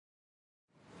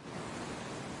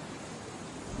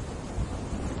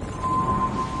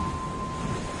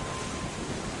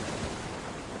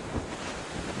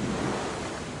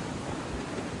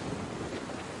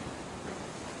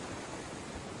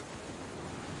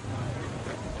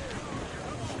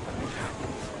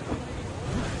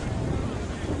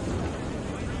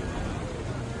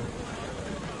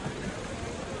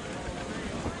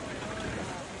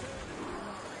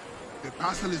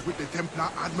parcel is with the Templar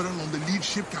Admiral on the lead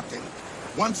ship, Captain.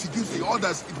 Once he gives the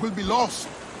orders, it will be lost.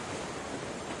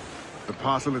 The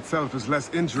parcel itself is less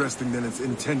interesting than its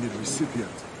intended recipient.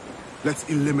 Let's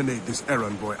eliminate this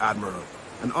errand boy, Admiral,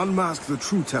 and unmask the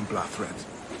true Templar threat.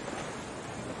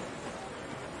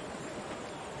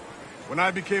 When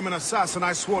I became an assassin,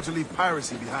 I swore to leave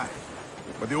piracy behind.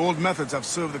 But the old methods have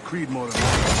served the creed more than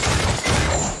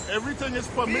once. Everything is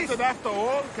permitted after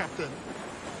all, Captain.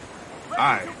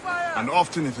 Aye, and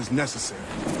often it is necessary.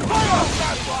 Fire!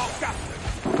 Captain!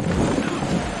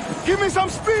 Give me some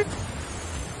speed!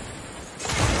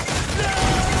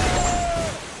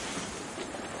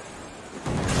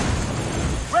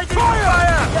 Ready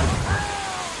fire!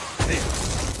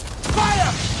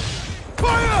 Fire!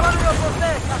 Fire!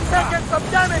 I'm taking some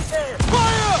damage here!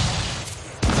 Fire!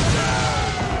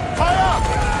 Fire!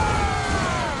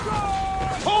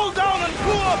 Hold down and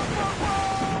pull up!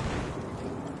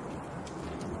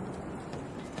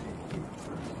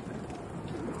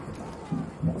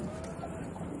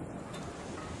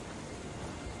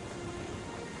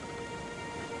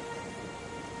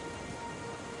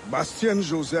 Bastien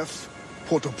Joseph,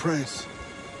 Port-au-Prince.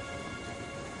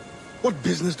 What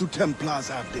business do Templars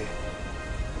have there?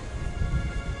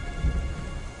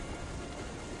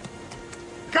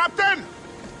 Captain!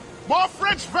 More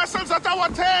French vessels at our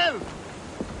tail!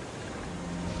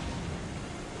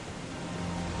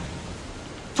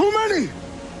 Too many!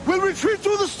 We'll retreat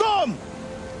through the storm!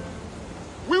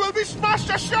 We will be smashed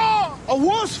ashore! A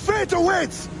worse fate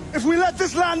awaits if we let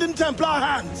this land in Templar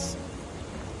hands!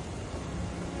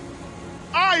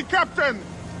 Aye, Captain!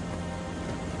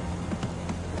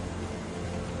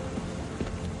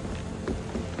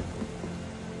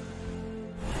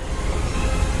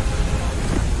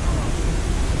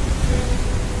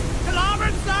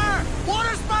 Alarm, sir!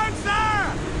 Water spine,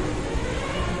 sir!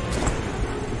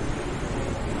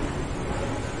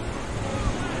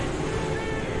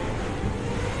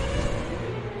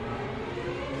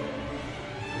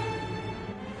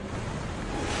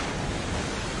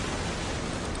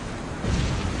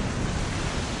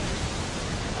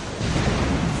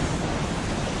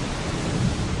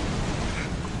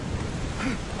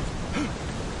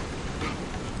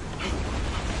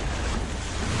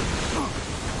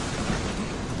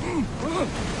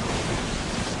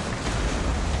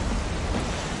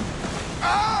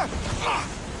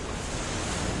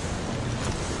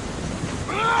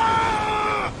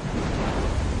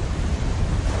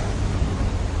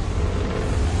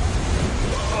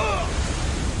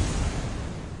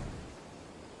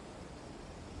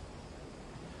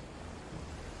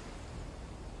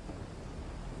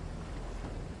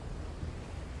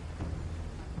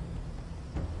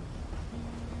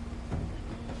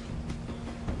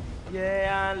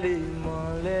 Yeah,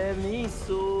 let me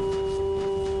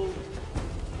so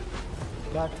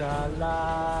but I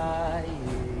lie.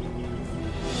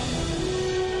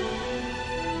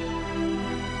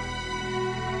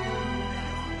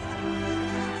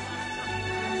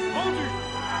 Hold you!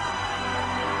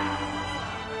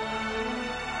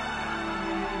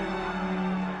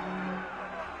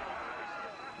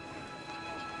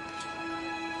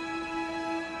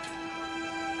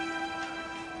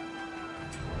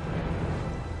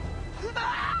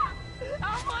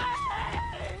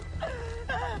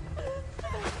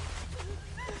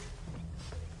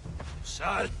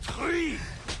 Sale truie!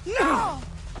 Non!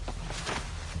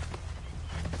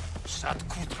 Ça te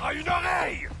coûtera une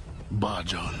oreille! Bah,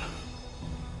 John.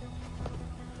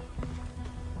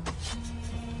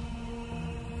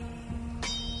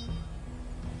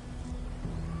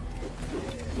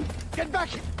 Get back!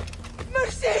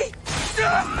 Merci!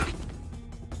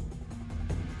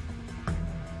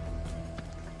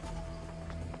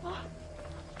 Oh,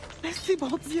 merci,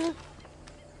 bon Dieu.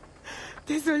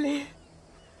 Désolé.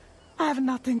 I have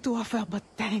nothing to offer but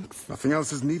thanks. Nothing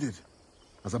else is needed.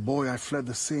 As a boy, I fled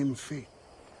the same fate.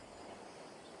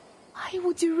 Why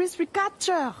would you risk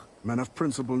recapture? Men of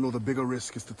principle know the bigger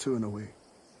risk is to turn away.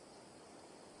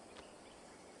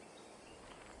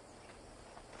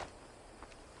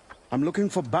 I'm looking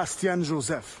for Bastien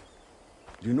Joseph.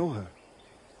 Do you know her?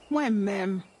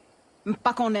 Moi-même,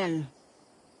 pas qu'on elle.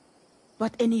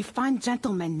 But any fine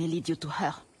gentleman may lead you to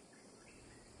her.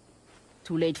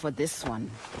 Too late for this one.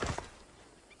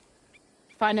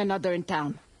 Find another in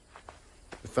town.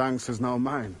 The thanks is now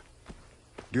mine.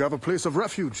 Do you have a place of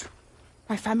refuge?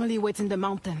 My family waits in the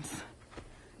mountains.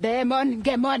 Démon,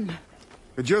 Gamon.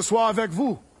 Que Dieu soit avec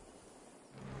vous.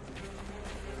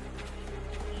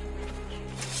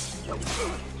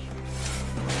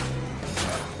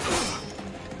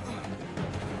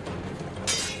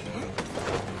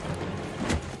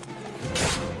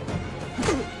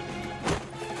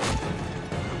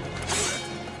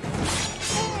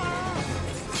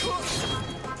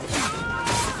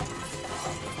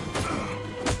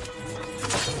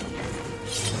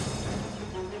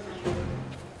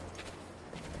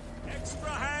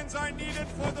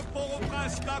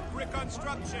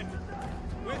 fortune.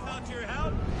 Without your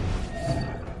help,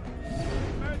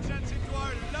 merchants into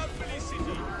our lovely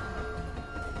city.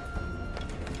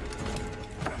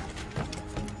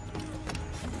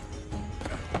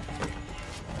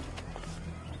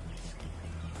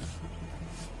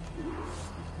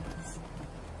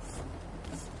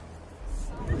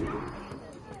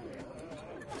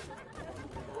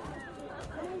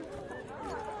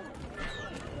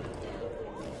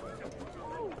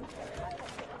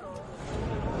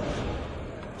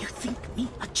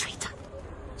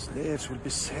 Slaves will be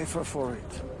safer for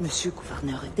it. Monsieur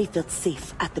Gouverneur, they felt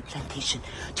safe at the plantation.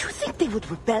 Do you think they would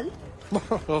rebel?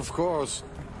 Of course.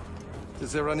 It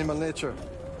is their animal nature.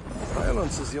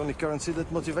 Violence is the only currency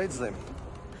that motivates them.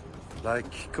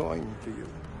 Like coin to you.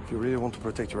 If you really want to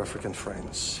protect your African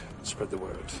friends, spread the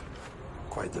word.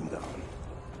 Quiet them down.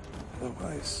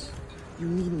 Otherwise... You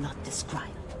need not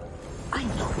describe. I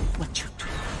know what you do.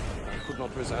 I could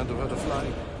not resign to hurt a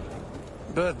fly.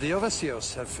 But the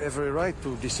overseers have every right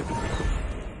to discipline.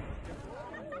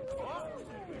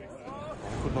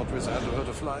 I could not resign to hurt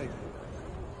a fly.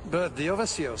 But the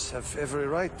overseers have every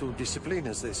right to discipline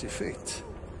as they see fit.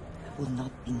 It will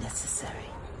not be necessary.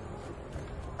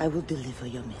 I will deliver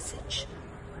your message.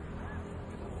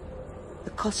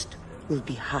 The cost will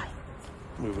be high.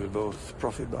 We will both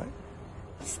profit by.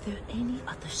 Is there any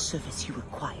other service you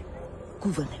require,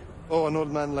 Gouverneur? Oh, an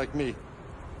old man like me.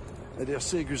 I dare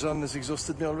say Guzan has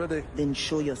exhausted me already. Then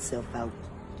show yourself out.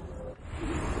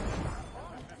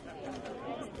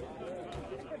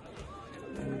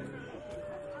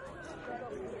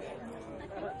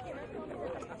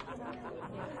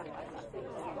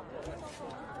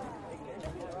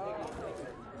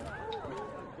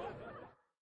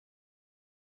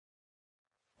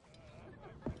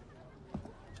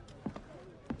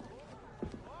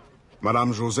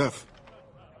 Madame Joseph.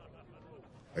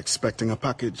 Expecting a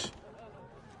package.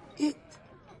 It.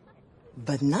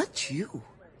 But not you.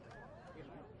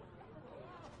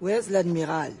 Where's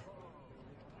l'Admiral?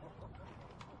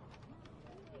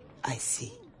 I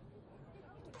see.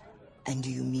 And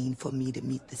do you mean for me to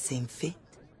meet the same fate?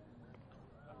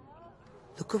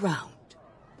 Look around.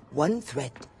 One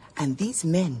threat, and these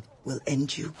men will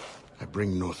end you. I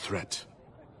bring no threat.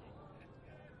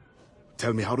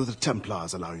 Tell me, how do the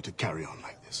Templars allow you to carry on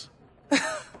like this?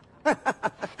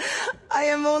 I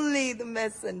am only the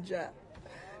messenger.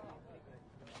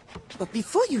 But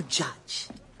before you judge,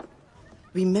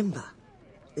 remember,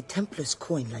 the Templars'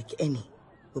 coin, like any,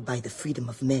 will buy the freedom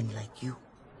of men like you.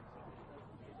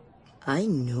 I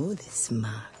know this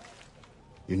mark.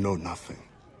 You know nothing.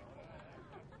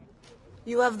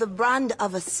 You have the brand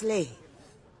of a slave,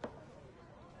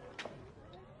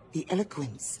 the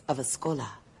eloquence of a scholar,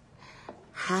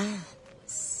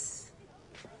 hands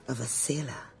of a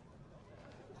sailor,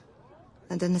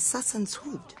 and an assassin's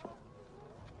hood.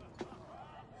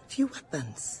 Few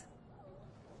weapons.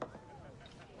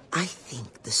 I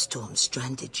think the storm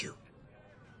stranded you.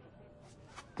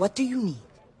 What do you need?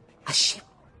 A ship?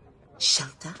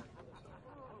 Shelter?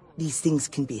 These things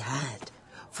can be had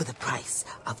for the price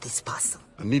of this parcel.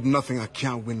 I need nothing I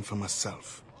can't win for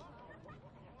myself.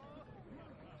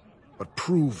 But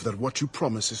prove that what you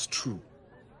promise is true.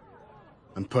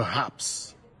 And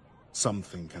perhaps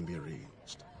something can be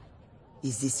arranged.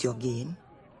 Is this your game?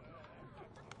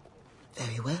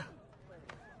 Very well.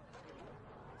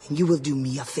 And you will do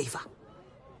me a favor.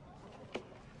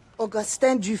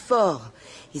 Augustin Dufort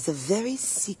is a very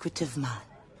secretive man.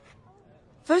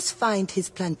 First find his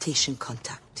plantation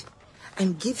contact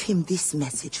and give him this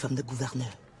message from the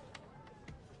gouverneur.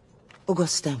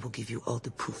 Augustin will give you all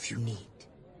the proof you need.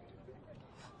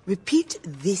 Repeat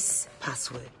this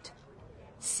password.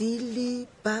 Sili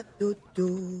pa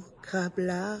dodo,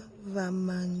 krabla va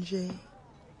manger.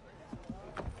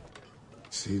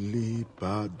 Sili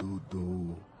pa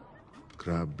dodo,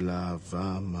 krabla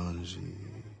va manger.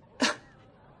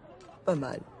 Pas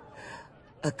mal.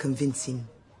 A convincing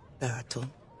baritone.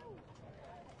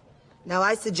 Now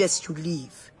I suggest you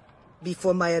leave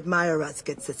before my admirers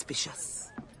get suspicious.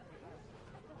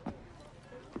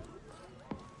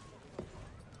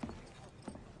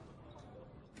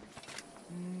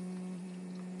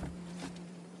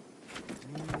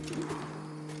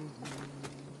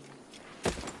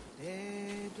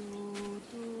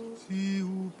 Si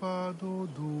ou pas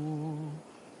dodo,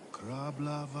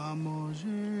 krabla va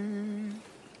manger.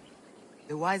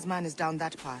 The wise man is down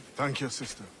that path. Thank you,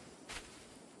 sister.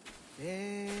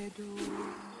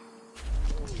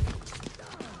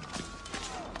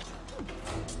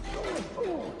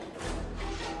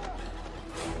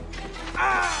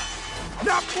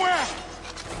 La point!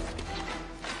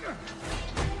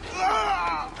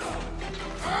 Ah!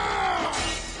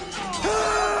 Ah!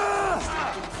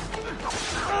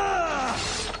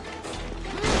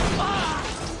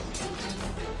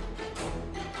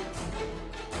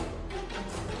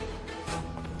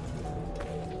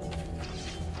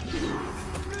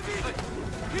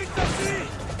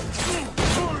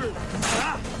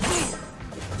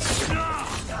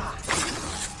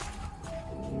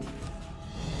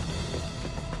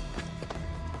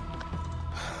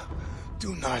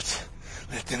 Do not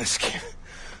let them escape.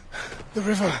 The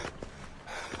river.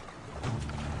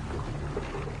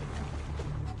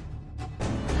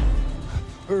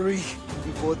 Hurry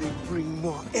before they bring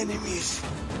more enemies.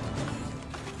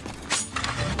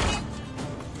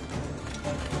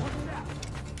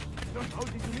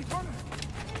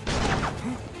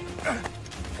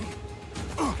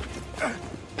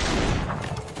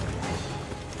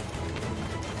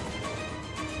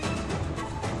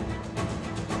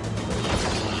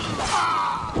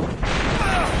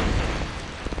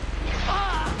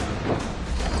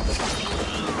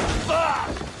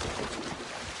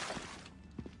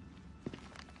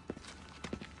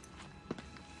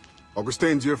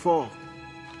 Augustine's your fault.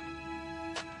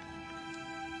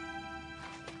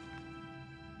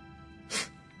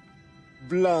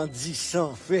 Blanc dit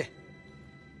sans fait.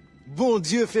 Bon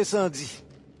Dieu fait sans dit.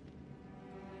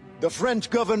 The French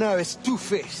governor is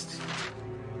two-faced.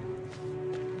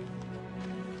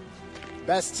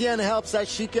 Bastien helps as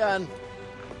she can,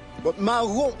 but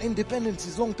Maroon independence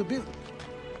is long to build.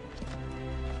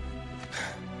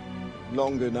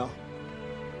 Longer now.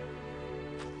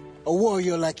 A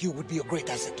warrior like you would be a great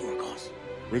asset to our cause.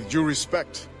 With due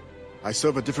respect, I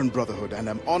serve a different brotherhood, and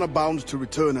am honor-bound to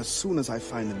return as soon as I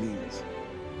find the means.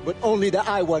 But only the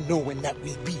Iwa know when that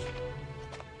will be.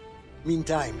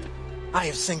 Meantime, I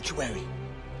have sanctuary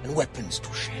and weapons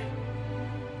to share.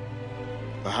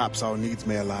 Perhaps our needs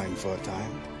may align for a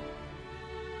time.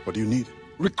 What do you need?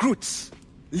 Recruits,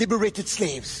 liberated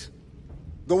slaves.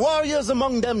 The warriors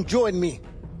among them join me.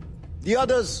 The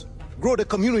others grow the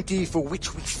community for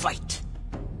which we fight.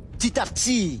 Petit à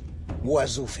petit,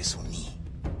 oiseau fait son nid.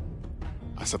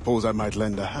 I suppose I might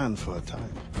lend a hand for a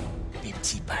time. Des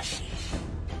petits pachés.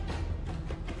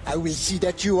 I will see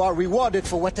that you are rewarded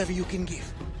for whatever you can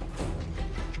give.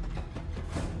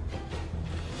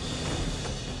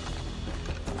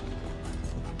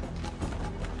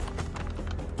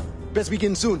 Let's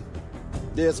begin soon.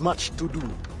 There's much to do.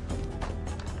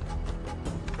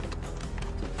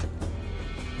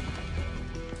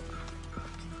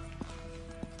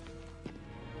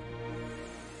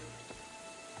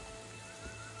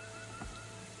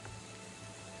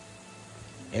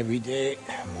 Every day,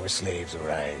 more slaves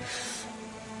arrive.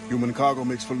 Human cargo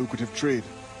makes for lucrative trade.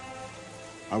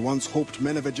 I once hoped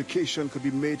men of education could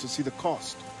be made to see the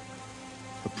cost.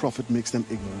 The profit makes them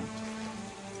ignorant.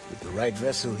 With the right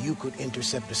vessel, you could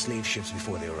intercept the slave ships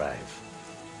before they arrive.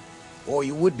 Or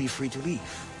you would be free to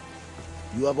leave.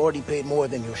 You have already paid more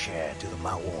than your share to the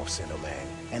Mawon of Saint-Domingue,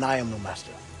 and I am no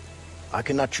master. I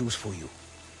cannot choose for you.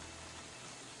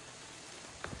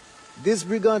 This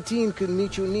brigantine could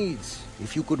meet your needs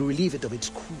if you could relieve it of its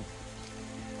crew.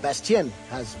 Bastien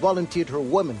has volunteered her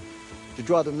woman to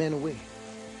draw the men away.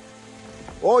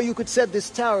 Or you could set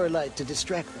this tower light to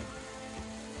distract them.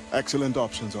 Excellent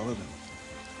options, all of them.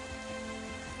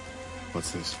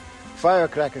 What's this?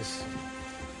 Firecrackers.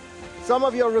 Some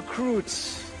of your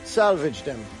recruits salvaged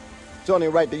them. It's only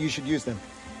right that you should use them.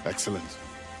 Excellent.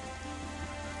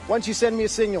 Once you send me a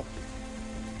signal,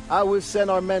 I will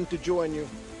send our men to join you.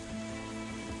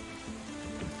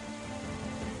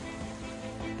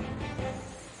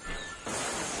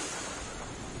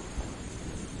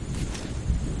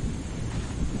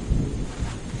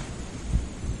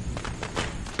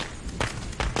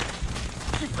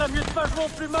 Tu ferais mieux de pas jouer au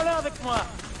plus malin avec moi.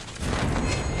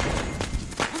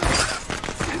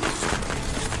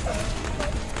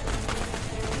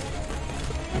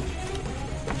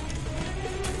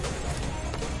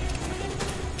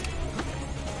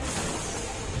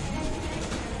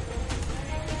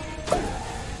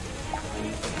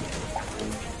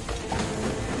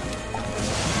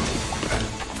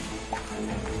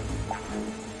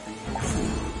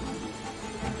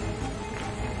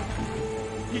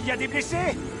 Il y a des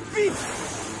blessés! Vite!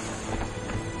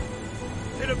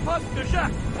 C'est le poste de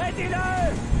Jacques! Aidez-le!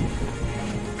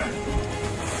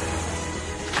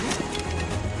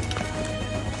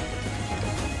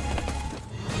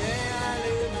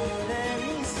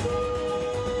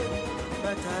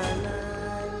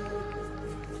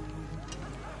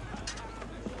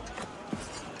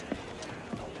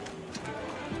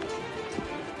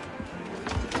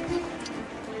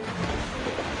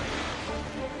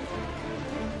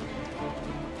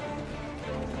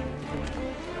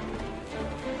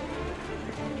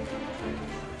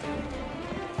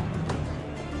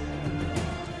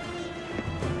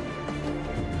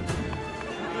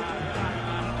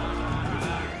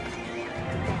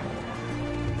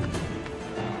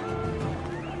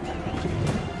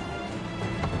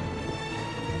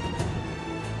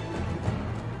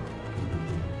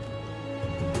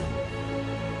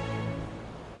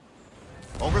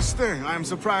 Augustin, I am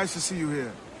surprised to see you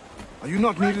here. Are you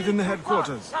not needed in the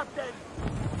headquarters?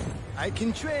 I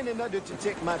can train in order to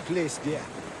take my place there.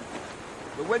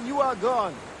 But when you are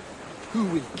gone, who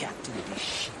will captain this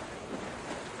ship?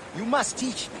 You must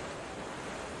teach me.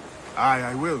 Aye,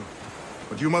 I will.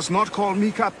 But you must not call me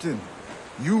captain.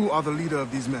 You are the leader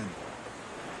of these men.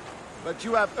 But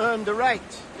you have earned the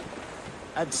right.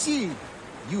 At sea,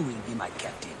 you will be my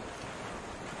captain.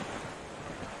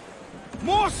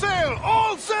 More sail!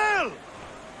 All sail!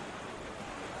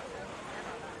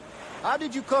 How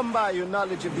did you come by your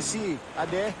knowledge of the sea,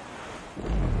 Ade?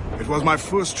 It was my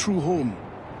first true home.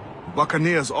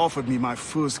 Buccaneers offered me my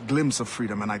first glimpse of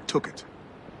freedom, and I took it.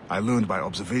 I learned by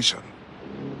observation.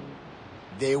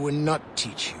 They will not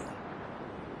teach you.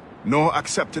 Nor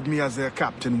accepted me as their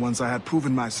captain once I had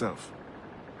proven myself.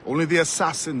 Only the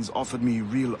assassins offered me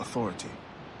real authority.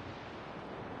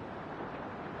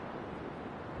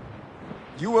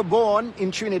 You were born in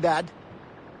Trinidad?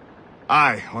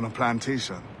 Aye, on a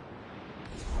plantation.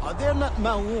 Are there not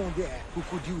Maroons there who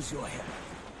could use your help?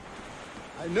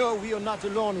 I know we are not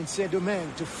alone in ces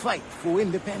domaines to fight for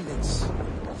independence.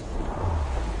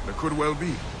 There could well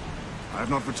be. I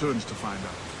have not returned to find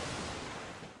out.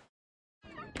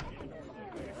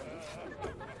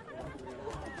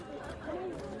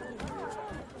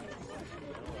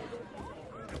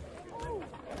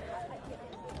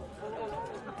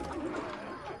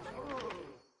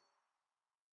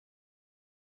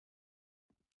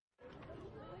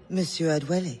 Monsieur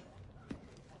Adwele,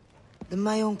 the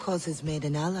Mayon cause has made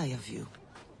an ally of you.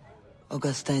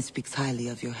 Augustin speaks highly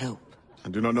of your help. I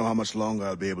do not know how much longer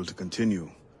I'll be able to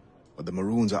continue, but the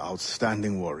Maroons are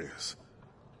outstanding warriors.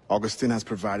 Augustin has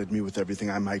provided me with everything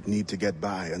I might need to get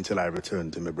by until I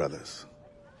return to my brothers.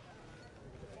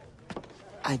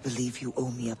 I believe you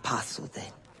owe me a parcel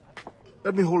then.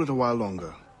 Let me hold it a while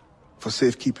longer, for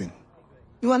safekeeping.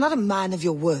 You are not a man of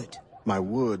your word. My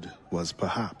word was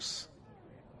perhaps.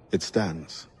 It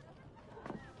stands.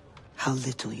 How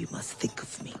little you must think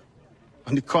of me.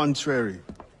 On the contrary,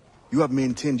 you have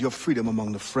maintained your freedom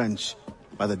among the French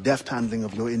by the deft handling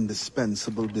of your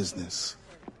indispensable business.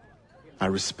 I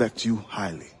respect you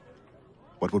highly,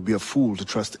 but would be a fool to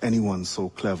trust anyone so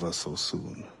clever so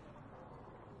soon.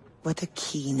 What a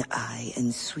keen eye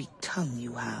and sweet tongue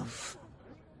you have.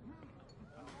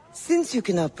 Since you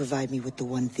cannot provide me with the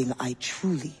one thing I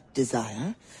truly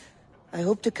desire, I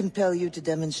hope to compel you to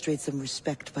demonstrate some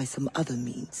respect by some other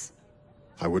means.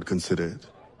 I would consider it.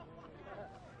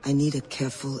 I need a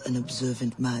careful and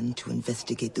observant man to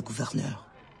investigate the gouverneur.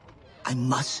 I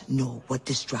must know what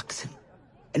distracts him,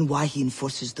 and why he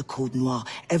enforces the Code Noir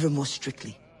ever more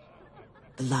strictly.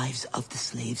 The lives of the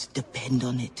slaves depend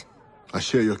on it. I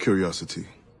share your curiosity.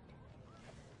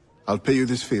 I'll pay you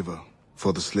this favor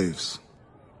for the slaves.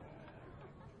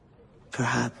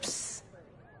 Perhaps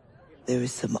there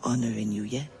is some honor in you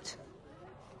yet.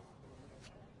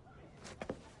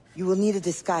 You will need a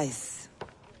disguise.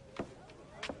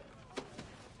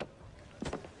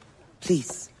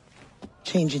 Please,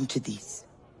 change into these.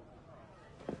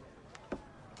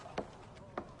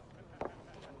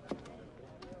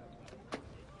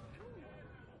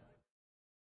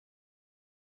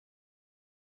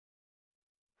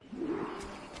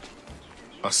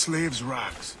 A slave's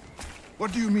rags.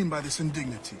 What do you mean by this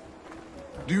indignity?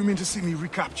 Do you mean to see me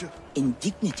recaptured?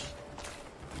 Indignity?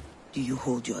 Do you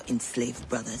hold your enslaved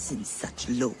brothers in such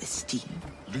low esteem?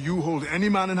 Do you hold any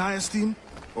man in high esteem?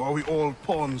 Or are we all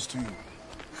pawns to you?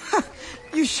 Ha!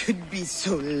 You should be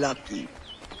so lucky.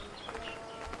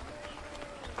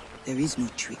 There is no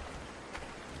trick.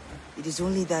 It is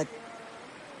only that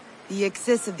the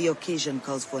excess of the occasion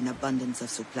calls for an abundance of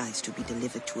supplies to be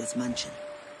delivered to his mansion.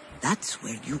 That's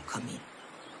where you come in.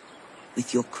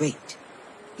 With your crate,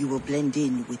 you will blend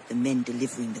in with the men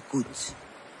delivering the goods.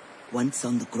 Once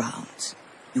on the grounds,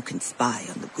 you can spy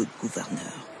on the good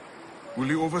gouverneur. Will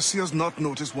the overseers not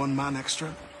notice one man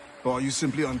extra? Or are you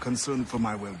simply unconcerned for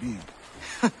my well-being?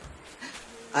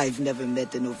 I've never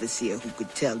met an overseer who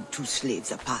could tell two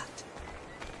slaves apart.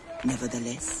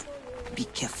 Nevertheless, be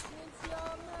careful.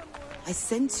 I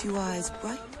sense you are as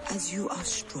bright as you are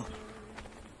strong.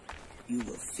 You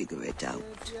will figure it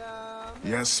out.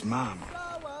 Yes, ma'am.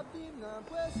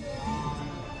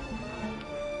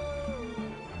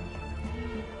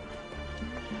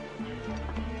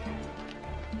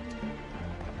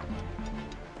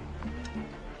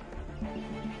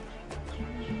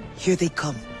 Here they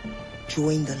come.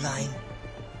 Join the line.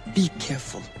 Be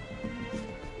careful.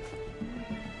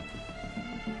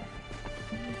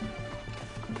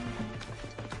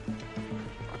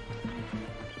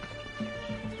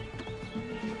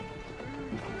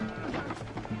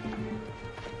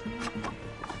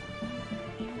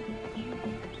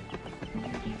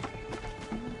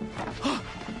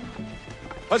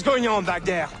 What's going on back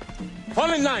there?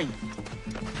 Fall in line!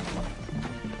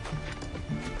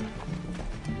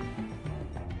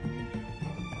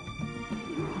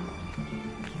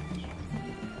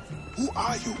 Who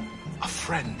are you? A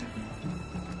friend.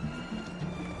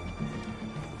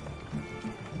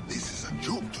 This is a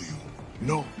joke to you.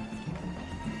 No.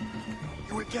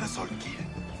 You will get us all killed.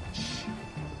 Shh.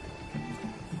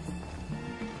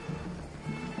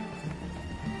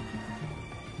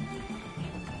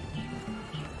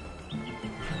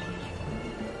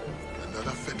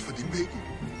 Another fit for the pig?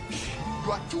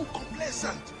 You are too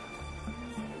complacent.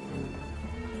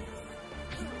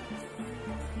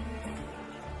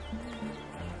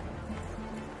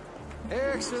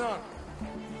 Excellent.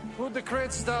 Put the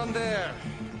crates down there,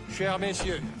 cher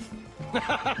messieurs.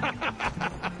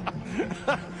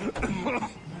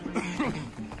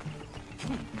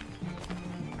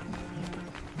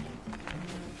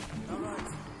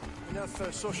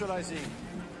 Enough socializing.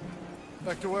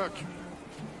 Back to work.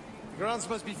 The grounds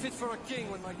must be fit for a king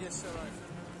when my guests arrive.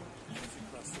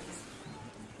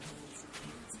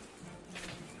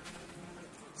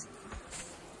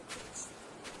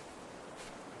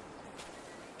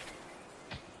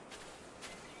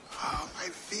 Oh, my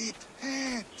feet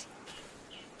hurt.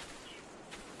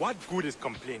 What good is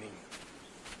complaining?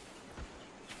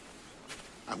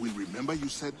 I will remember you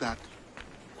said that.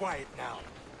 Quiet now.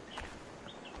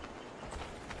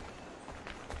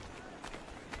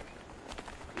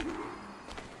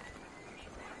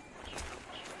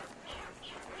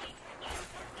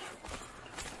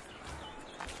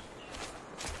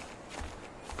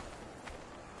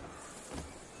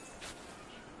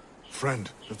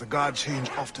 Friend, does the guard change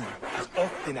often? As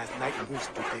often as night moves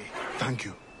today. Thank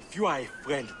you. If you are a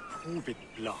friend, prove it,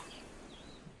 blood.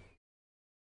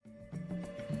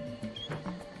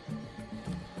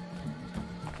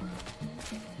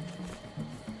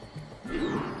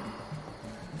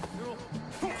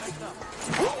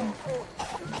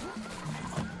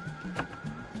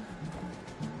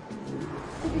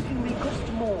 Everything may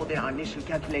cost more than our initial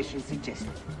calculations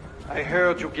suggested. I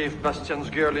heard you gave Bastian's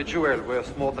girl a jewel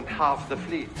worth more than half the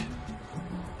fleet.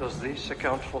 Does this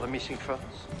account for the missing funds?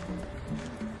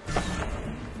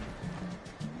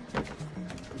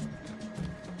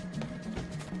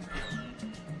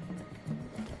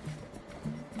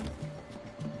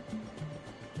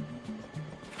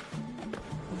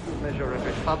 You measure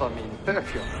every fathom in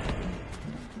perfume.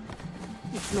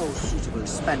 If no suitable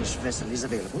Spanish vessel is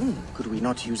available, could we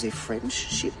not use a French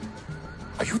ship?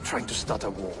 Are you trying to start a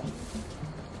war?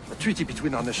 The treaty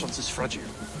between our nations is fragile.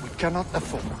 We cannot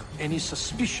afford any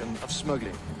suspicion of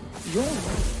smuggling. Your way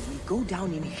will go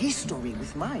down in history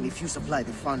with mine if you supply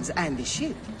the funds and the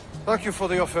ship. Thank you for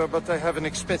the offer, but I have an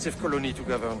expensive colony to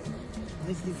govern.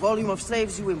 With the volume of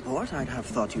slaves you import, I'd have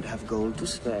thought you'd have gold to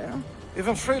spare.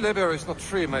 Even free labor is not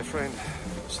free, my friend.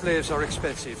 Slaves are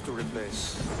expensive to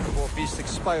replace. Poor beasts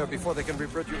expire before they can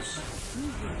reproduce.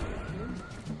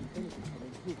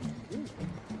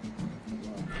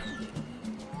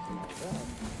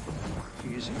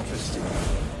 He is interesting.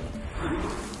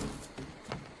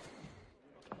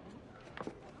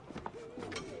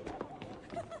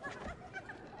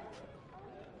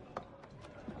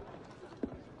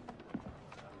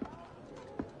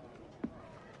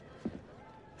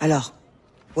 Alors,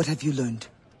 what have you learned?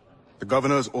 The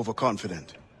governor's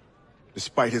overconfident.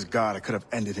 Despite his guard, I could have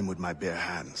ended him with my bare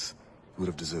hands. He would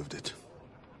have deserved it.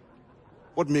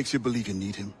 What makes you believe you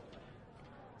need him?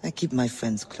 I keep my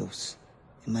friends close,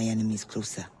 and my enemies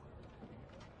closer.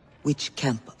 Which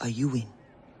camp are you in?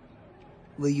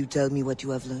 Will you tell me what you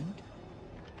have learned?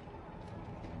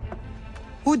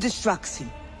 Who distracts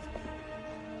him?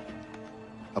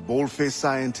 A bold-faced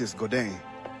scientist, Godin,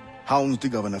 hounds the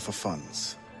governor for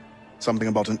funds. Something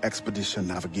about an expedition,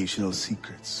 navigational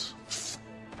secrets.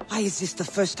 Why is this the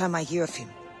first time I hear of him?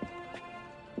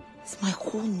 Is my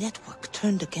whole network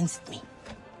turned against me?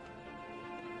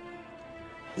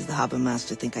 Does the harbor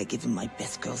master think I give him my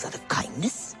best girls out of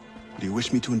kindness? Do you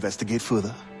wish me to investigate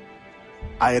further?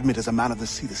 I admit, as a man of the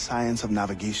sea, the science of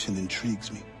navigation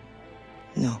intrigues me.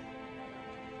 No.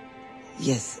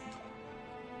 Yes.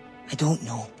 I don't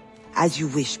know. As you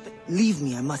wish, but leave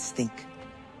me, I must think.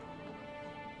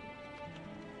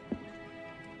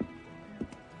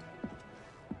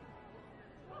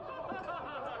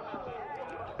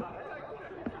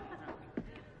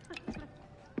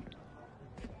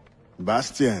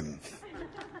 Bastien,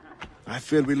 I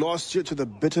fear we lost you to the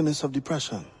bitterness of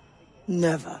depression.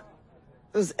 Never.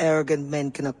 Those arrogant men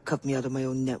cannot cut me out of my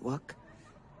own network.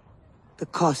 The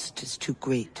cost is too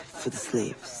great for the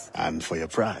slaves. And for your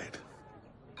pride.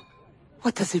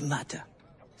 What does it matter?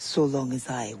 So long as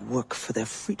I work for their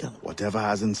freedom. Whatever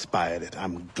has inspired it,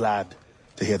 I'm glad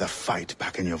to hear the fight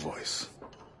back in your voice.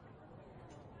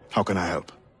 How can I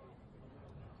help?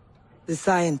 The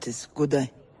scientist, Godin.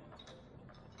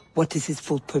 What is his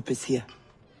full purpose here?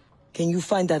 Can you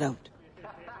find that out?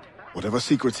 Whatever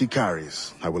secrets he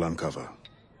carries, I will uncover.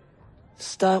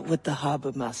 Start with the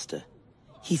harbor master.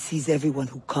 He sees everyone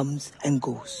who comes and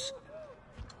goes.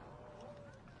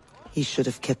 He should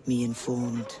have kept me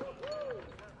informed.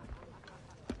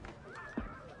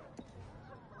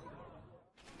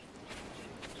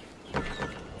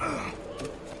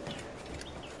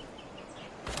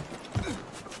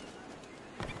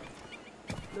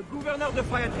 The Gouverneur de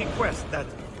Fire requests that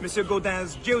Monsieur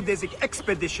Godin's geodesic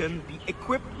expedition be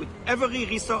equipped with every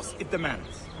resource it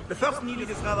demands. The first need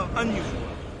is rather unusual.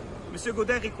 Monsieur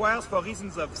Godin requires, for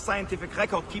reasons of scientific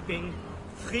record-keeping,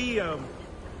 3,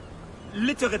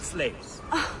 literate slaves.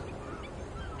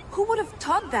 Who would have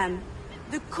taught them?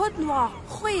 The Code Noir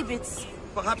prohibits...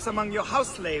 Perhaps among your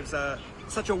house slaves,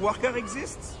 such a worker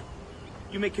exists?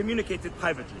 You may communicate it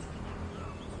privately.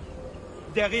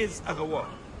 There is a reward.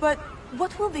 But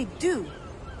what will they do?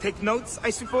 Take notes,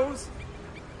 I suppose?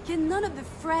 Can none of the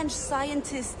French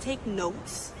scientists take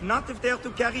notes? Not if they are to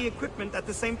carry equipment at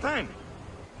the same time.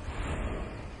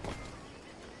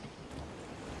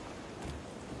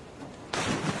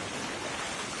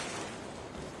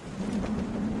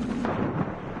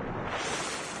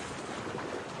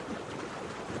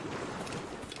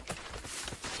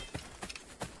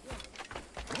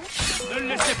 Ne le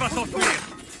laissez pas s'enfuir!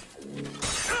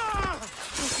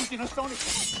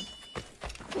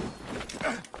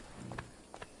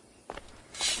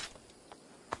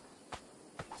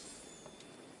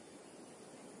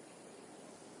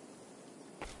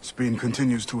 Spain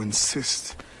continues to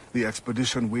insist the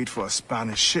expedition wait for a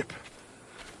Spanish ship.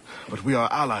 But we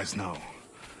are allies now.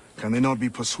 Can they not be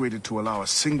persuaded to allow a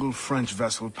single French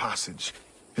vessel passage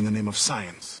in the name of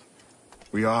science?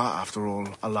 We are, after all,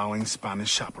 allowing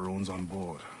Spanish chaperones on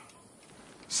board.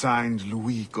 Signed,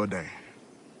 Louis Godin.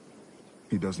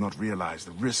 He does not realize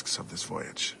the risks of this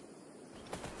voyage.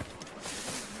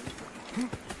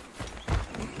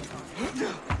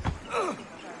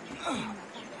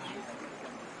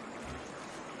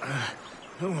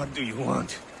 What do you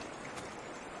want?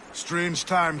 Strange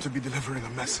time to be delivering a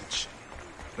message.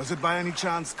 Does it by any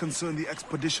chance concern the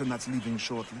expedition that's leaving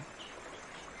shortly?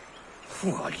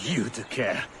 Who are you to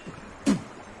care?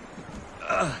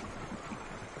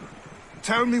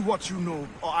 Tell me what you know,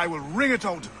 or I will wring it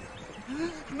out of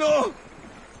you. No!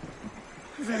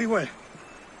 Very well.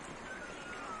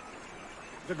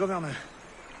 The governor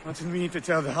wanted me to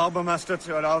tell the harbor master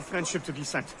to allow a French ship to be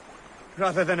sent,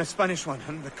 rather than a Spanish one,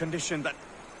 on the condition that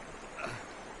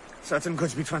certain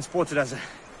goods be transported as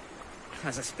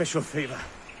a special favor.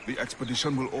 The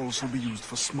expedition will also be used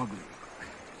for smuggling.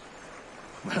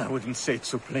 Well, I wouldn't say it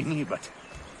so plainly, but...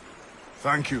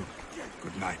 Thank you.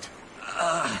 Good night.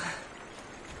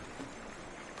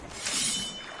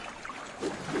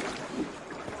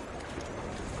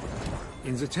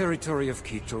 In the territory of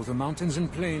Quito, the mountains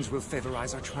and plains will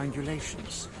favorize our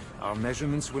triangulations. Our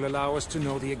measurements will allow us to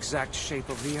know the exact shape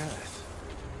of the Earth.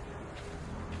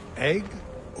 Egg,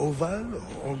 oval,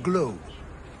 or globe?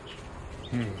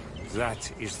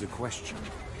 That is the question.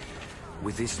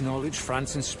 With this knowledge,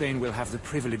 France and Spain will have the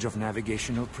privilege of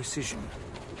navigational precision.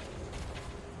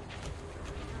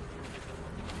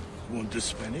 Won't the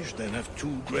Spanish then have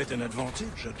too great an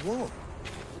advantage at war?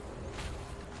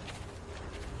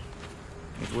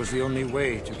 It was the only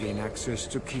way to gain access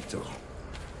to Quito.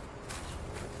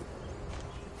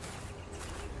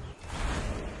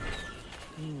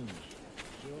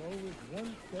 You're always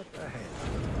one step ahead.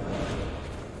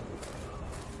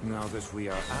 Now that we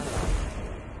are allies,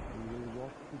 We will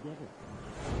walk together.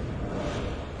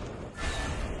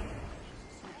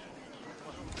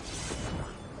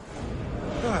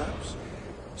 Perhaps.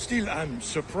 Still, I'm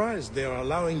surprised they're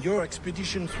allowing your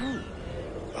expedition through.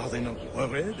 Are they not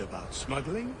worried about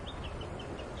smuggling?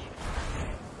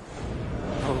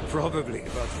 oh, probably,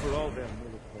 but for all their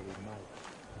military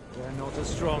might, they're not as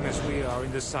strong as we are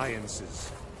in the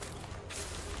sciences.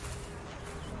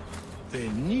 They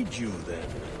need you, then.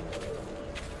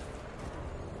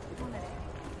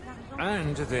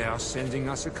 And they are sending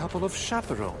us a couple of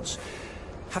chaperones.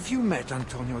 Have you met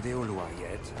Antonio de Ulloa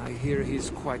yet? I hear he's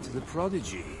quite the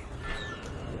prodigy.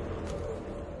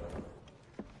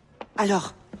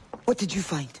 Alors, what did you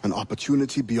find? An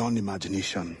opportunity beyond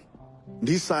imagination.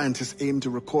 These scientists aim to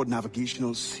record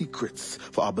navigational secrets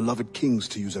for our beloved kings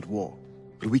to use at war.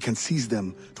 But we can seize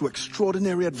them to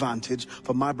extraordinary advantage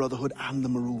for my brotherhood and the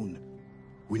Maroon.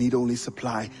 We need only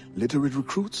supply literate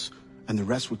recruits, and the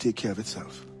rest will take care of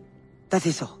itself. That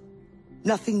is all.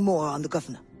 Nothing more on the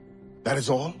governor. That is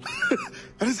all?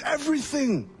 That is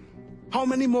everything! How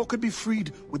many more could be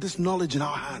freed with this knowledge in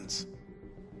our hands?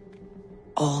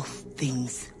 All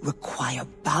things require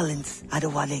balance,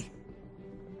 Adewale.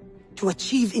 To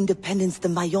achieve independence, the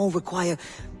Mayon require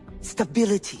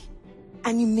stability,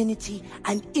 anonymity,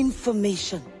 and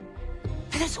information.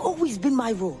 That has always been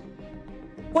my role.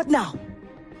 What now?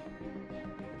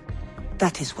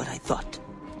 That is what I thought.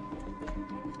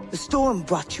 The storm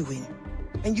brought you in,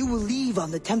 and you will leave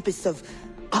on the tempest of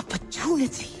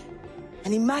opportunity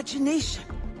and imagination.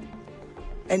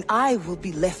 And I will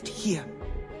be left here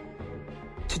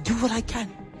to do what I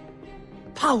can.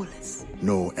 Powerless.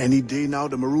 No, any day now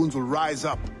the Maroons will rise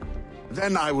up.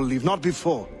 Then I will leave, not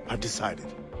before. I've decided.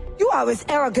 You are as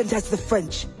arrogant as the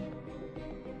French.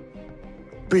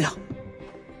 Blanc.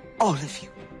 All of you.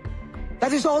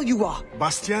 That is all you are.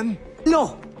 Bastien?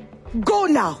 No. Go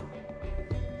now.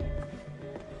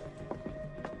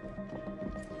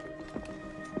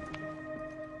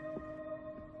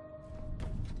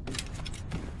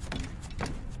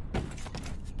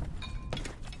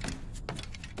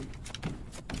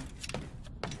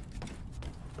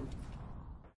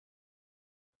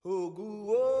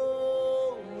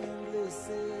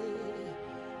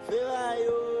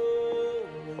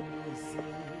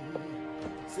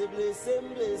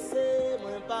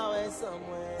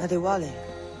 Adewale,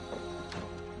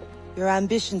 your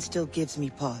ambition still gives me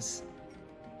pause.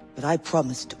 But I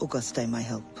promised Auguste my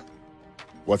help.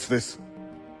 What's this?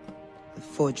 The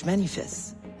forged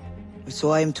manifest. Or so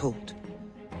I am told.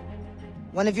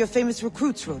 One of your famous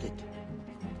recruits wrote it.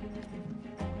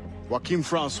 Joachim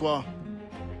Francois,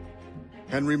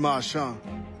 Henry Marchand,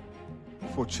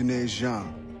 Fortuné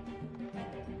Jean.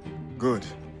 Good.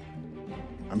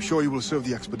 I'm sure you will serve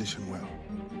the expedition well.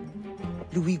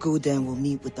 Louis Gaudin will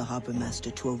meet with the harbor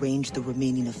master to arrange the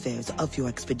remaining affairs of your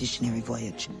expeditionary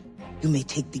voyage. You may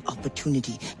take the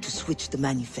opportunity to switch the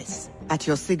manifest. At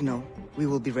your signal, we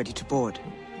will be ready to board.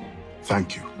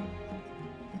 Thank you.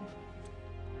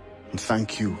 And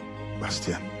thank you,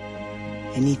 Bastien.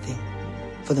 Anything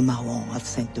for the Maron of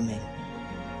Saint-Domingue.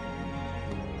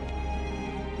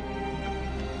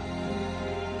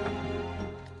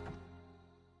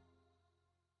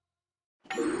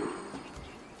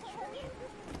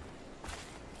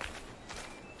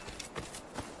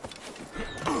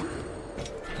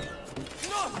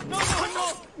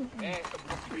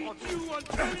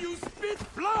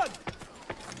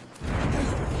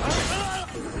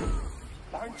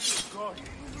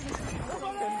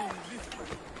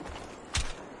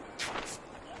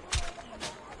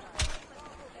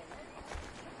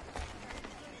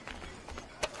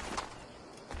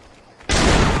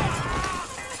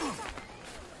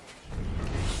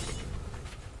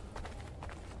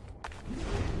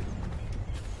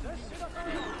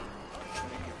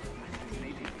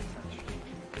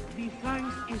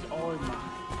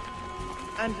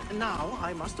 And now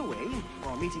I must away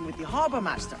for a meeting with the harbor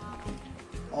master.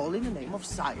 All in the name of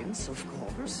science, of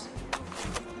course.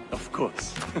 Of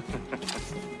course.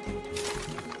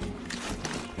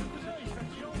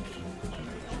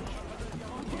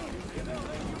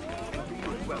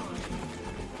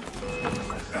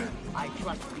 I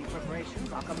trust the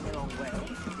preparations are coming along well.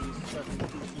 Things certainly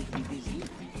keep me busy.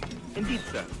 Indeed,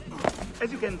 sir.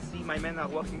 As you can see, my men are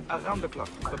working around the clock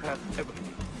to prepare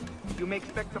everything. You may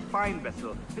expect a fine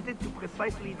vessel, fitted to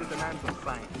precisely the demands of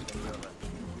science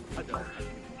and other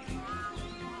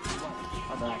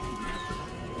activities.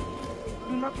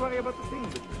 Do not worry about the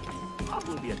things. All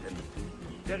will be attended to.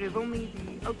 There is only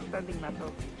the outstanding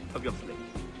matter of your slaves.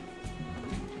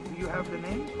 Do you have the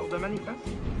name of the manifest?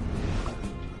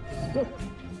 Yes,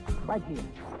 right here.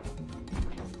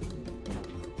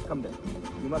 Come then.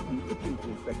 You must be itching to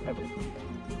inspect everything.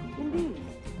 Indeed,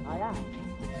 I am.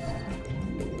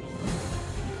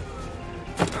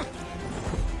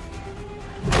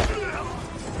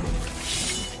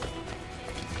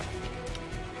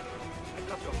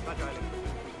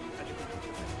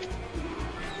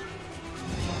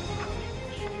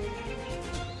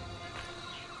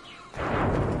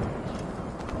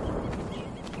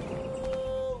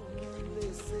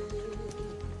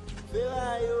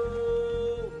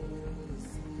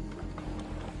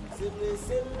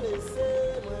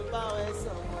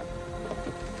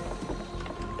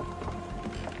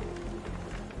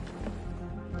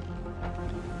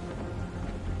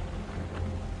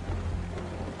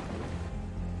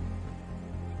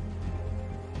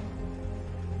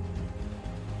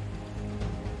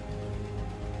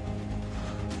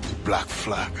 Black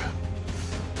flag.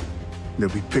 They'll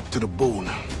be picked to the bone.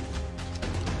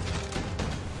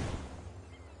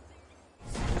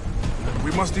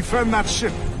 We must defend that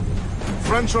ship.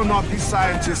 French or not, these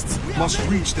scientists must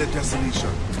reach their destination.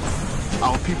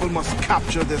 Our people must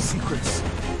capture their secrets.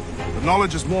 The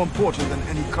knowledge is more important than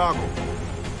any cargo.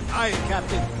 Aye,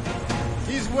 Captain.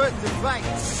 He's worth the fight.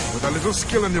 With a little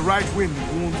skill in the right wind,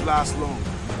 it won't last long.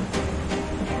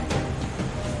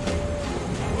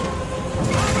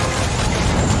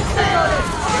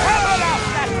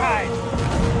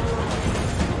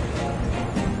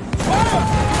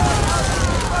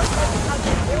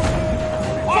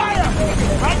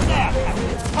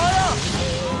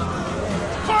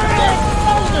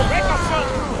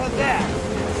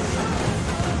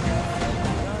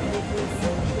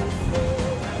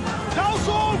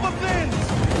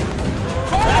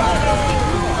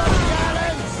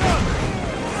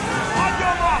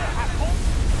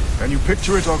 Can you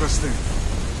picture it, Augustine?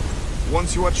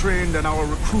 Once you are trained and our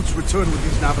recruits return with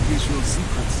these navigational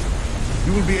secrets,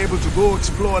 you will be able to go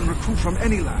explore and recruit from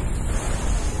any land.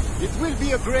 It will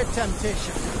be a great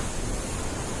temptation.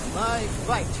 My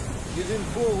fight is in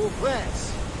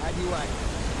Port-au-Prince, Izuniy.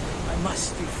 I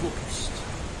must be focused.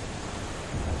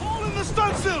 All in the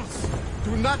stunsails!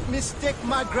 Do not mistake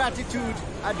my gratitude,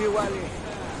 Adewale.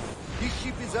 This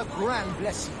ship is a grand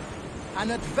blessing.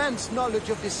 An advanced knowledge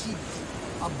of the seas,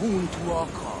 a boon to our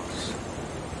cause.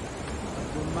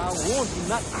 The Maroon do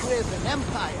not crave an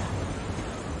empire,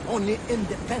 only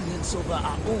independence over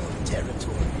our own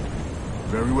territory.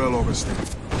 Very well, Augustine.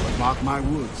 But mark my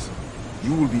words,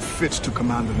 you will be fit to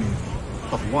command a navy,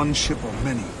 of one ship or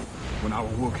many, when our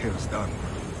work here is done.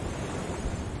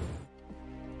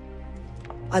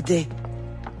 Ade,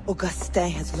 Augustin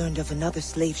has learned of another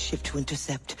slave ship to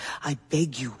intercept. I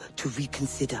beg you to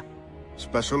reconsider.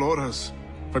 Special orders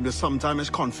from your sometimes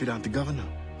confidant, the governor.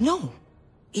 No,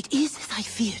 it is as I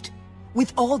feared.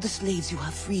 With all the slaves you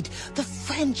have freed, the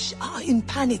French are in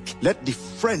panic. Let the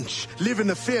French live in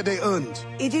the fear they earned.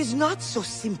 It is not so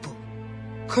simple.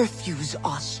 Curfews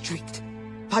are strict.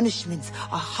 Punishments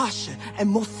are harsher and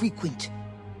more frequent.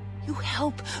 You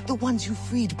help the ones you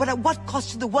freed, but at what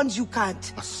cost to the ones you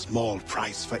can't? A small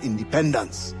price for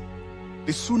independence.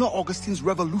 The sooner Augustine's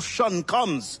revolution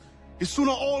comes, the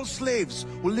sooner all slaves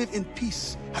will live in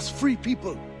peace as free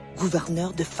people.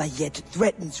 Gouverneur de Fayette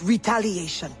threatens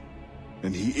retaliation.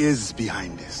 And he is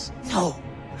behind this. No,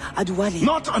 Adewale.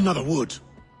 Not another word.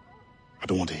 I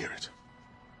don't want to hear it.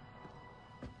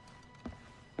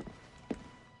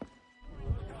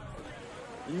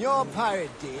 In your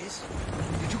pirate days,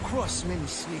 did you cross many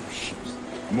slave ships?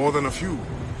 More than a few.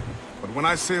 But when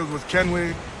I sailed with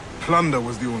Kenway, plunder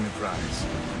was the only prize.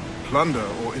 Plunder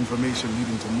or information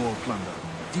leading to more plunder.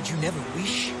 Did you never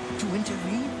wish to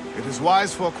intervene? It is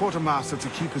wise for a quartermaster to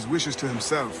keep his wishes to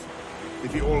himself,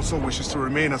 if he also wishes to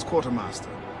remain as quartermaster.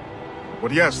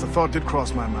 But yes, the thought did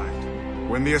cross my mind.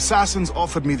 When the assassins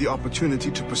offered me the opportunity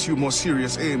to pursue more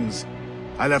serious aims,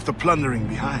 I left the plundering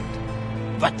behind.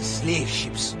 But the slave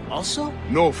ships also?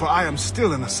 No, for I am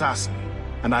still an assassin,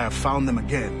 and I have found them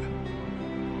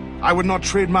again. I would not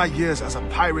trade my years as a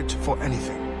pirate for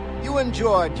anything. You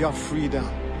enjoyed your freedom.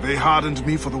 They hardened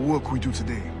me for the work we do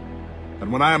today.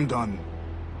 And when I am done,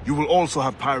 you will also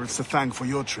have pirates to thank for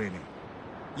your training.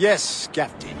 Yes,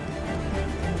 Captain.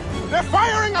 They're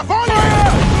firing upon you!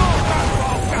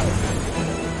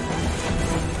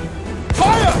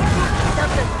 Fire!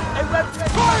 Captain,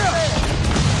 fire!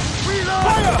 Reload!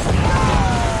 Fire!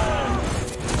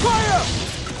 Fire!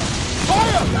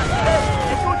 Fire!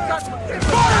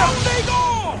 Fire! Down they go!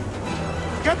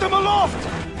 Get them aloft!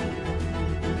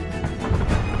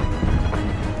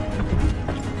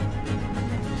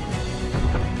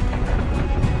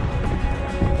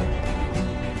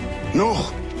 No!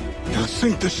 They'll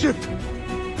sink the ship!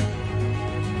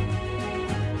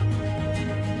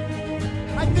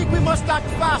 I think we must act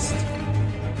fast!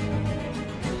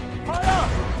 Fire!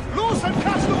 Loose and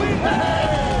catch the wind!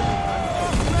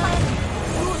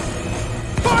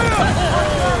 Fire!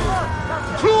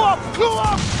 Clue up! Clue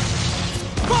up!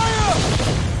 Fire!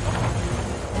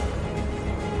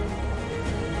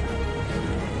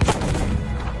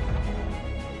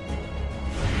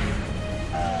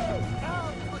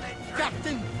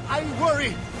 Captain, I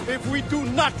worry. If we do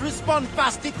not respond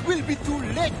fast, it will be too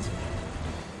late.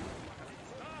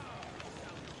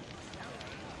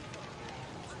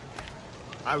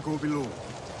 I'll go below.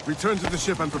 Return to the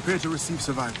ship and prepare to receive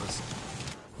survivors.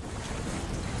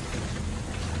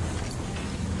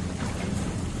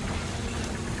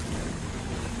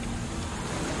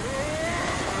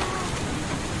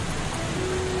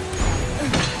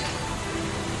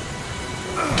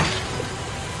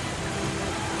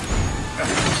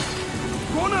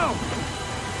 Go now!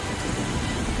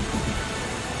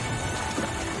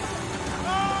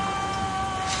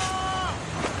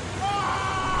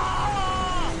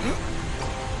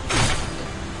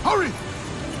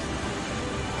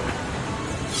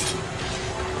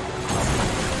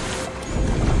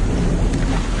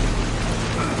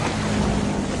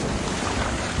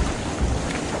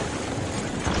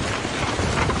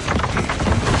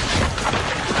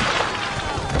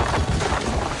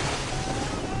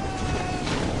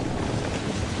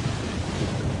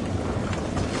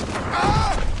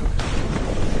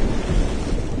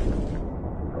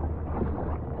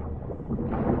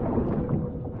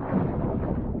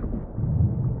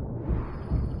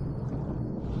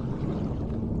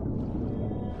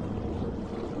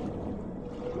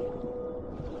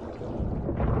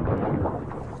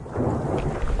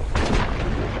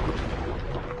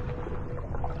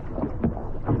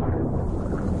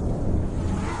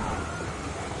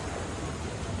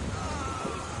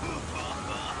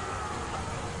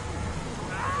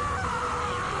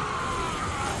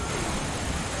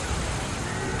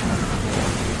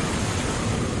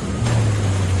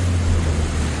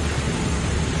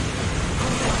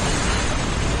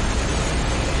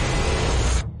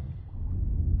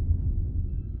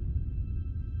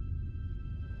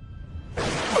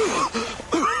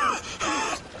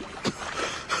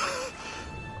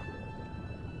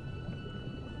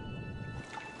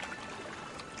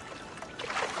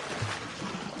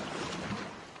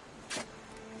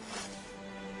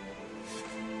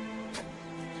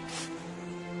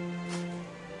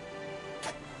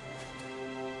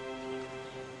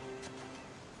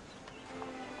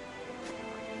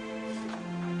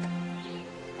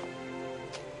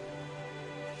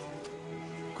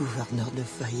 Gouverneur de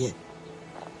Fire.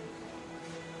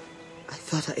 I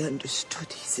thought I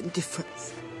understood his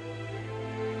indifference.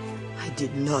 I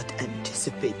did not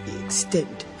anticipate the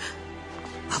extent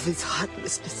of his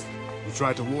heartlessness. You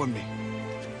tried to warn me.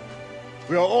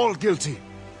 We are all guilty.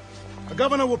 The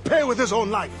governor will pay with his own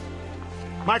life.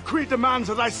 My creed demands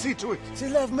that I see to it. C'est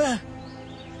l'avemain.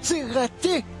 C'est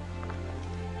raté.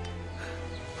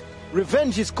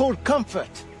 Revenge is cold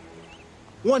comfort.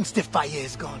 Once the fire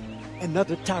is gone,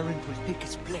 another tyrant will take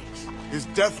his place. His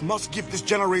death must give this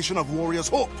generation of warriors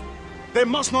hope. They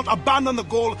must not abandon the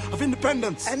goal of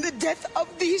independence. And the death of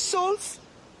these souls?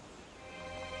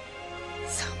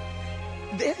 Some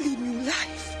barely new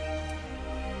life.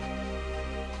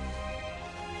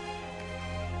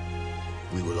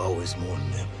 We will always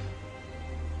mourn them.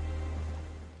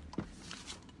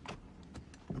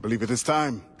 I believe it is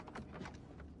time.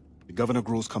 The governor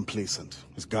grows complacent,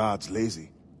 his guards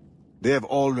lazy. They have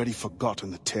already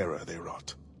forgotten the terror they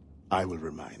wrought. I will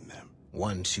remind them.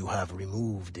 Once you have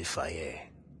removed the fire,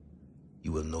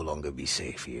 you will no longer be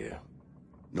safe here.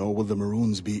 Nor will the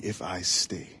Maroons be if I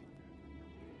stay.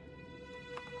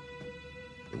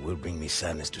 It will bring me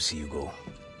sadness to see you go.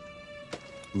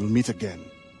 We will meet again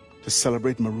to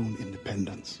celebrate Maroon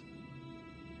independence.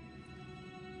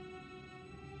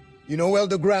 You know well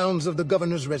the grounds of the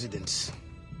governor's residence.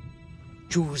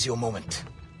 Choose your moment.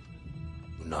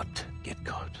 Do not get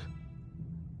caught.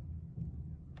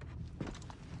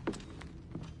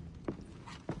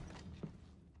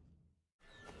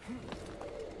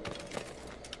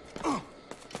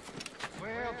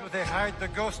 Where do they hide the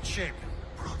ghost ship?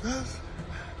 Brothers,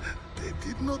 they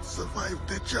did not survive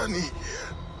the journey.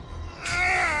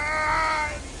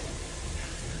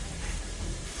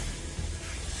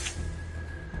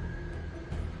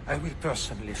 I will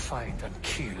personally find and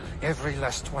kill every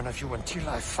last one of you until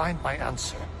I find my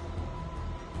answer.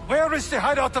 Where is the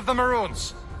hideout of the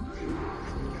Maroons?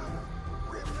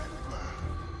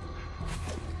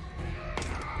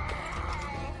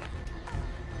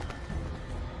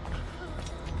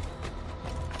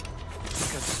 You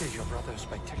can save your brothers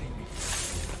by telling me.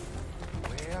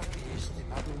 Where is the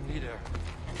Maroon leader?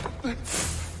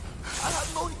 I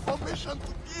have no information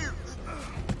to give.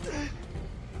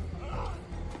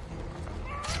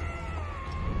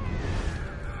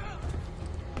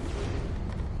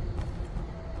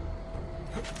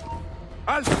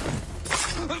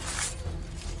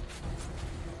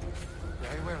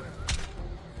 Very well.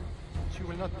 If you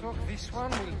will not talk, this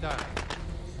one will die.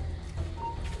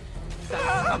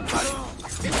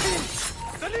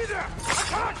 The leader!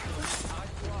 Attack!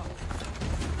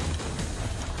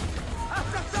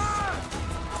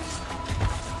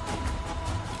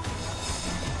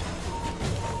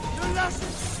 You lost it!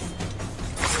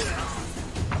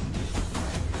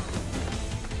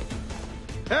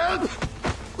 Help!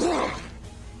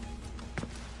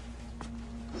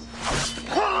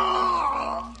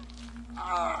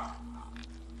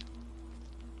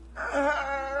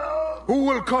 Who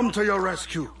will come to your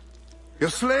rescue? Your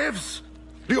slaves?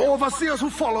 The overseers who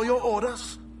follow your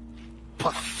orders?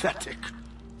 Pathetic.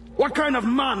 What kind of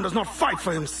man does not fight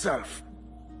for himself?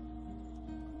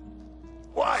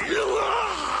 Why?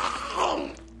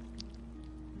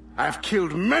 I have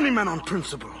killed many men on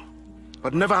principle,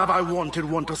 but never have I wanted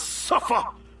one to suffer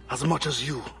as much as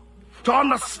you. To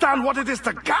understand what it is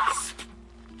to gasp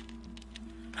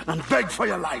and beg for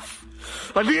your life,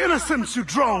 like the innocents you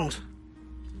drowned.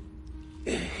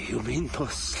 You mean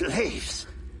those slaves?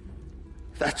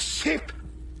 That ship?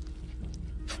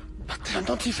 But they're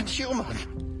not even human.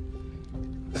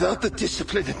 Without the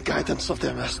discipline and guidance of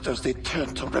their masters, they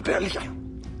turn to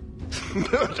rebellion.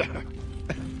 Murder.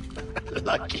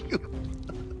 Like you.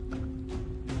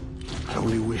 I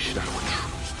only wish that were true.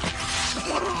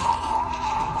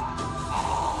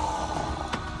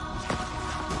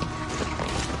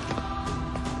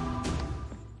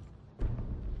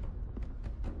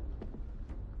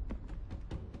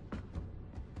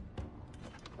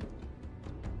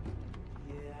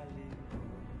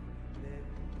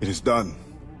 It is done.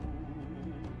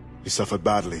 He suffered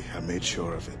badly. I made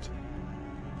sure of it.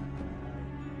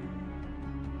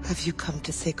 Have you come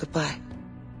to say goodbye?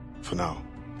 For now.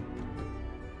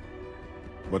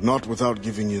 But not without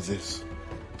giving you this.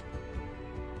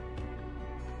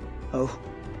 Oh.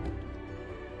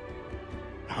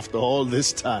 After all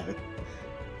this time,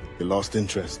 you lost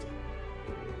interest.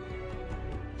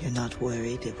 You're not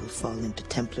worried it will fall into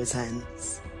Templar's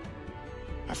hands?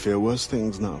 I fear worse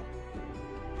things now.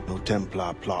 No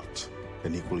Templar plot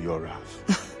can equal your wrath.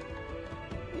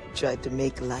 You tried to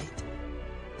make light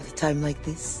at a time like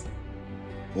this?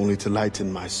 Only to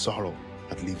lighten my sorrow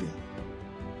at leaving.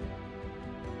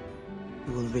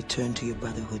 You will return to your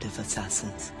Brotherhood of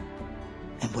Assassins,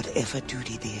 and whatever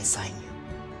duty they assign you.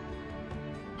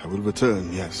 I will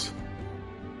return, yes.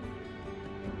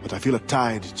 But I feel a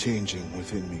tide changing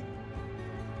within me.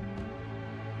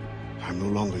 I'm no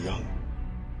longer young.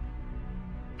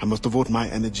 I must devote my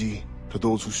energy to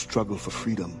those who struggle for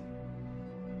freedom.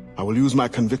 I will use my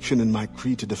conviction and my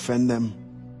creed to defend them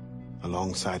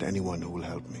alongside anyone who will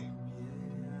help me.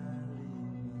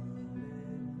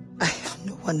 I have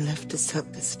no one left to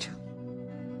serve this to.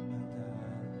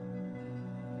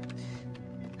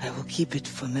 I will keep it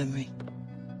for memory.